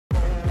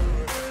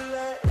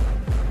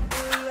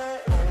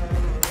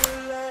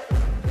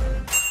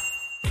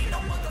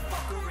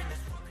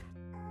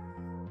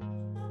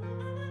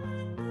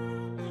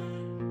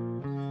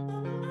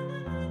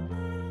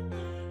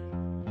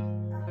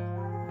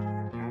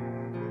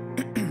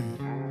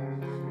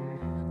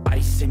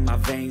Ice in my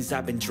veins,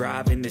 I've been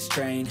driving this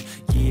train.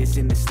 Years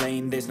in this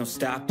lane, there's no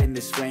stopping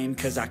this flame.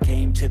 Cause I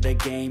came to the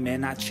game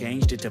and I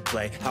changed it to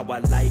play how I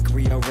like,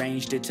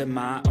 rearranged it to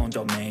my own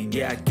domain.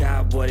 Yeah, I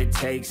got what it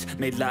takes,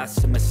 made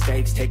lots of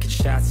mistakes, taking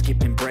shots,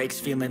 skipping breaks,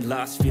 feeling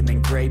lost,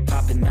 feeling great,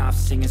 popping off,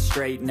 singing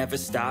straight, never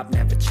stopped,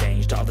 never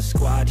changed. All the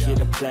squad here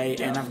to play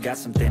and I've got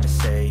something to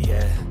say,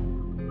 yeah.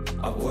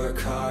 I work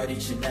hard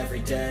each and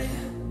every day,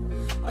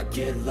 I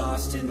get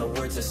lost in the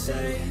words I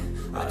say.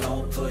 I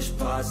don't push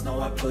pause, no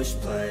I push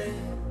play.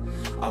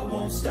 I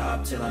won't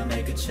stop till I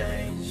make a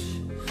change.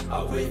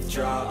 I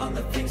withdraw on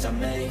the things I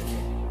make.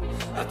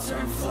 I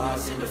turn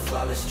flaws into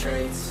flawless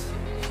traits.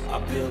 I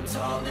build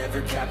tall,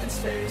 never capped in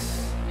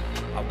space.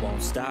 I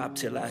won't stop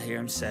till I hear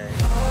him say,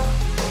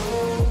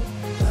 oh,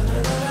 la,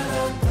 la, la,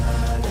 la,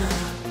 la, la.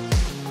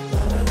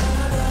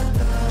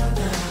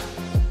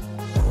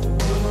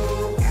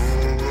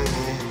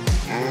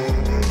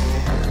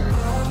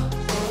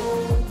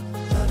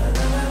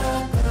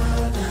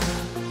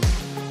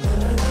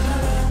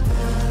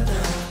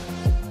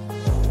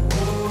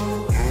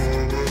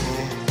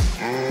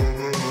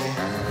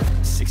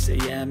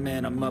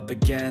 And I'm up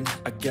again.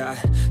 I got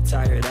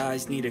tired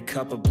eyes, need a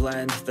cup of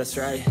blend. That's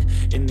right,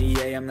 in the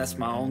AM, that's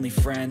my only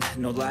friend.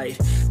 No light,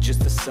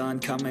 just the sun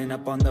coming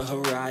up on the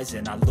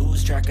horizon. I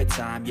lose track of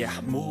time, yeah,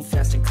 I move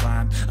fast and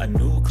climb a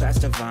new class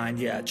divine,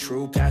 yeah,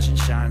 true passion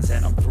shines.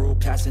 And I'm through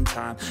passing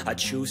time, I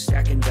choose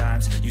stacking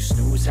dimes. You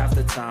snooze half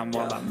the time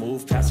while I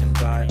move passing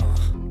by.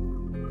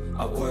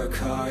 I work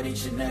hard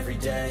each and every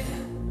day,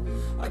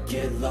 I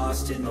get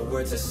lost in the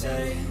words I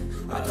say.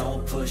 I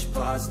don't push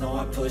pause, no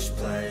I push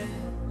play.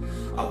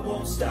 I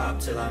won't stop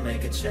till I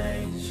make a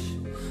change.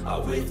 I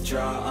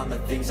withdraw on the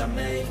things I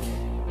make.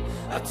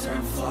 I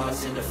turn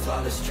flaws into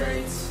flawless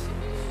traits.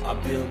 I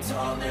build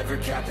tall, never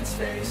capped in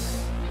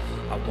space.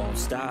 I won't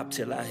stop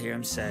till I hear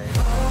him say,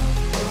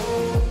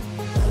 oh,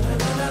 la,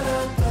 la, la,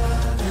 la, la.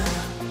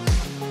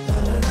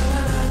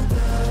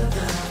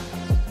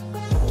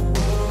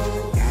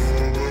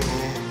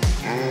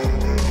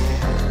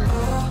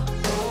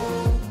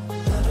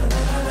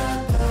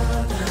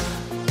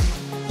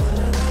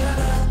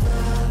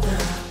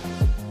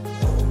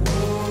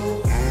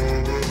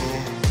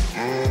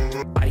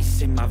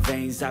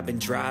 I've been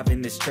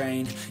driving this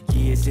train,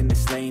 years in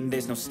this lane,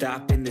 there's no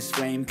stopping this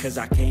flame. Cause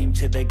I came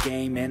to the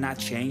game and I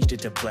changed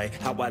it to play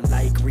how I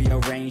like,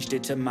 rearranged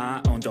it to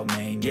my own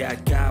domain. Yeah, I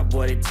got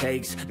what it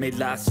takes, made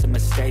lots of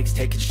mistakes,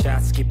 taking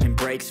shots, skipping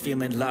breaks,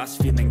 feeling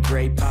lost, feeling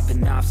great,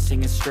 popping off,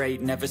 singing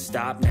straight, never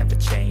stopped, never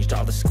changed.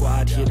 All the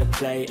squad here to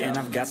play and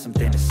I've got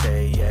something to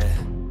say, yeah.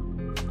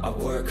 I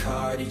work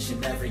hard each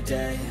and every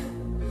day,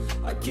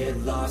 I get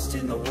lost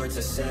in the words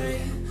I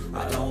say.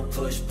 I don't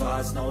push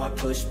pause, no I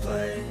push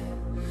play.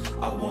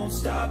 I won't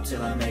stop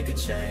till I make a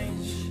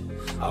change.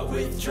 I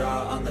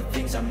withdraw on the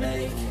things I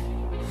make.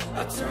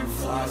 I turn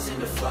flaws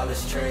into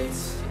flawless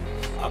traits.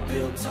 I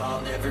build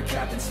tall, never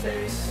capped in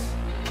space.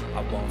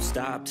 I won't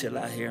stop till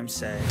I hear him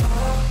say,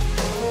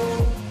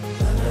 oh,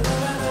 la, la,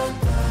 la, la,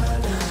 la,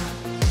 la.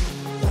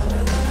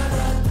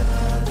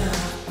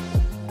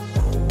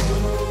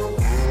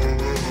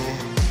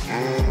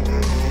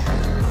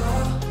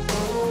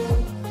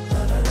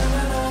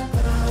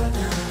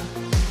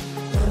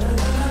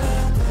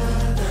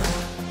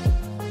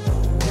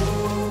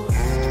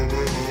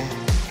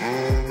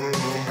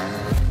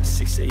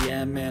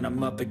 And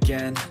I'm up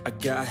again. I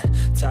got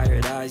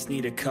tired eyes,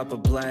 need a cup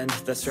of blend.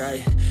 That's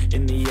right,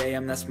 in the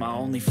AM, that's my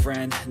only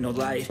friend. No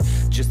light,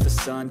 just the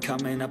sun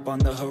coming up on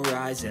the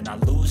horizon. I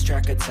lose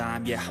track of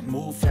time, yeah, I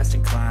move fast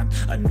and climb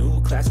a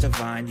new class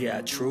divine,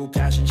 yeah, true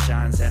passion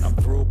shines. And I'm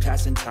through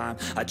passing time,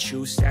 I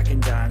choose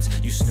stacking dimes.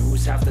 You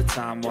snooze half the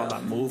time while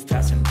I move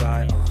passing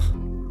by.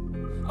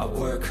 I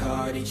work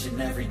hard each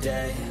and every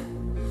day,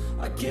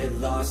 I get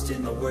lost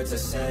in the words I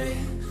say.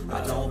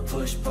 I don't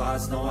push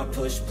pause, no I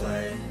push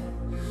play.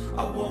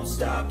 I won't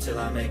stop till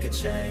I make a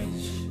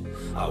change.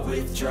 I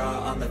withdraw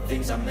on the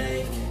things I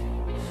make.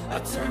 I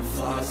turn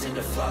flaws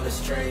into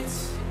flawless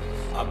traits.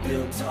 I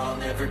build tall,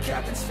 never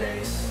capped in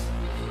space.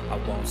 I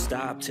won't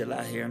stop till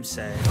I hear him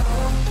say,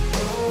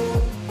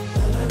 oh,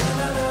 la, la,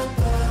 la, la,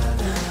 la.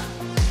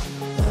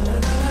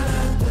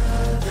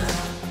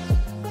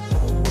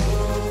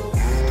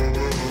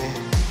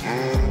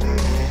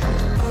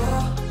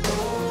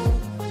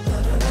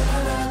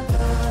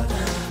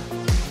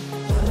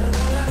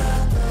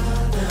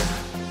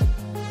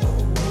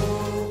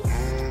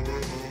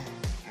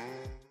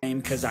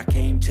 Cause I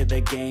came to the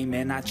game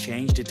and I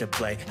changed it to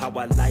play how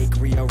I like,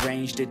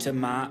 rearranged it to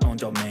my own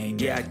domain.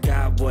 Yeah, I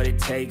got what it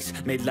takes,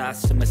 made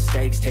lots of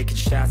mistakes, taking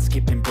shots,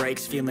 skipping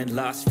breaks, feeling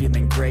lost,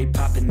 feeling great,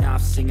 popping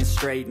off, singing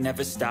straight,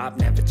 never stopped,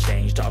 never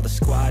changed. All the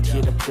squad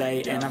here to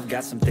play and I've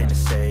got something to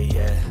say,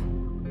 yeah.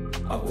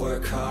 I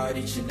work hard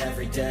each and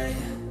every day,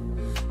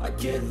 I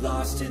get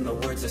lost in the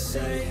words I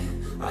say.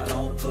 I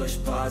don't push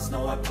pause,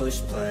 no I push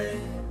play.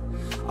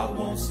 I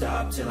won't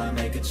stop till I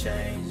make a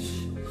change.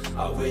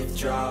 I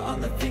withdraw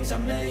on the things I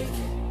make.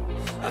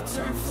 I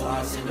turn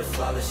flaws into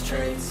flawless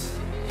traits.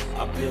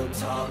 I build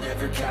tall,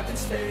 never capped in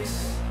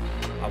space.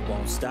 I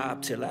won't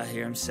stop till I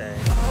hear him say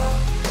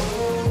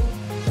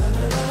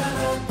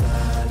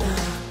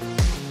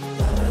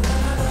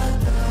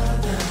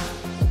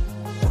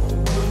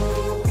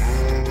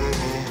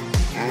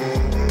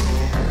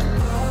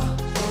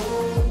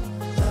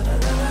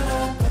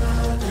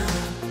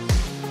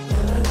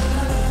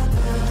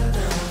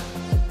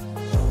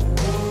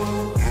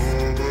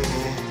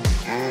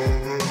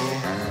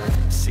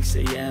 6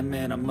 a.m.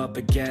 and I'm up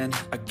again.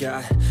 I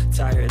got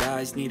tired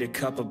eyes, need a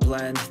cup of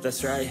blend.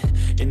 That's right,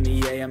 in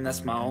the AM,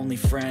 that's my only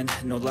friend.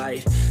 No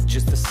light,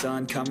 just the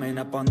sun coming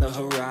up on the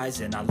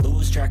horizon. I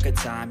lose track of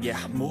time, yeah,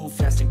 I move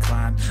fast and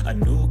climb a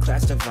new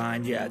class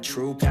divine, yeah,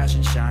 true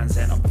passion shines.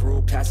 And I'm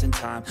through passing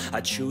time,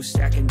 I choose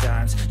stacking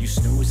dimes. You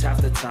snooze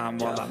half the time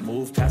while I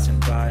move passing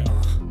by.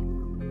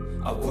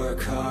 I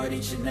work hard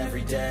each and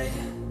every day,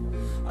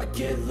 I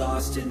get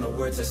lost in the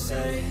words I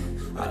say.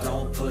 I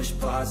don't push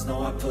pause,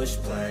 no, I push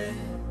play.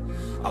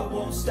 I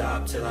won't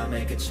stop till I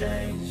make a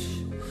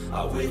change.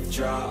 I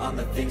withdraw on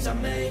the things I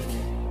make.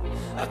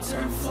 I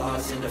turn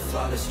flaws into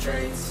flawless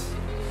traits.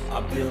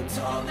 I build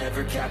tall,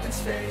 never capping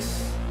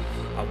space.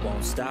 I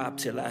won't stop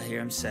till I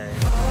hear him say,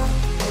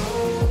 oh,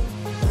 oh.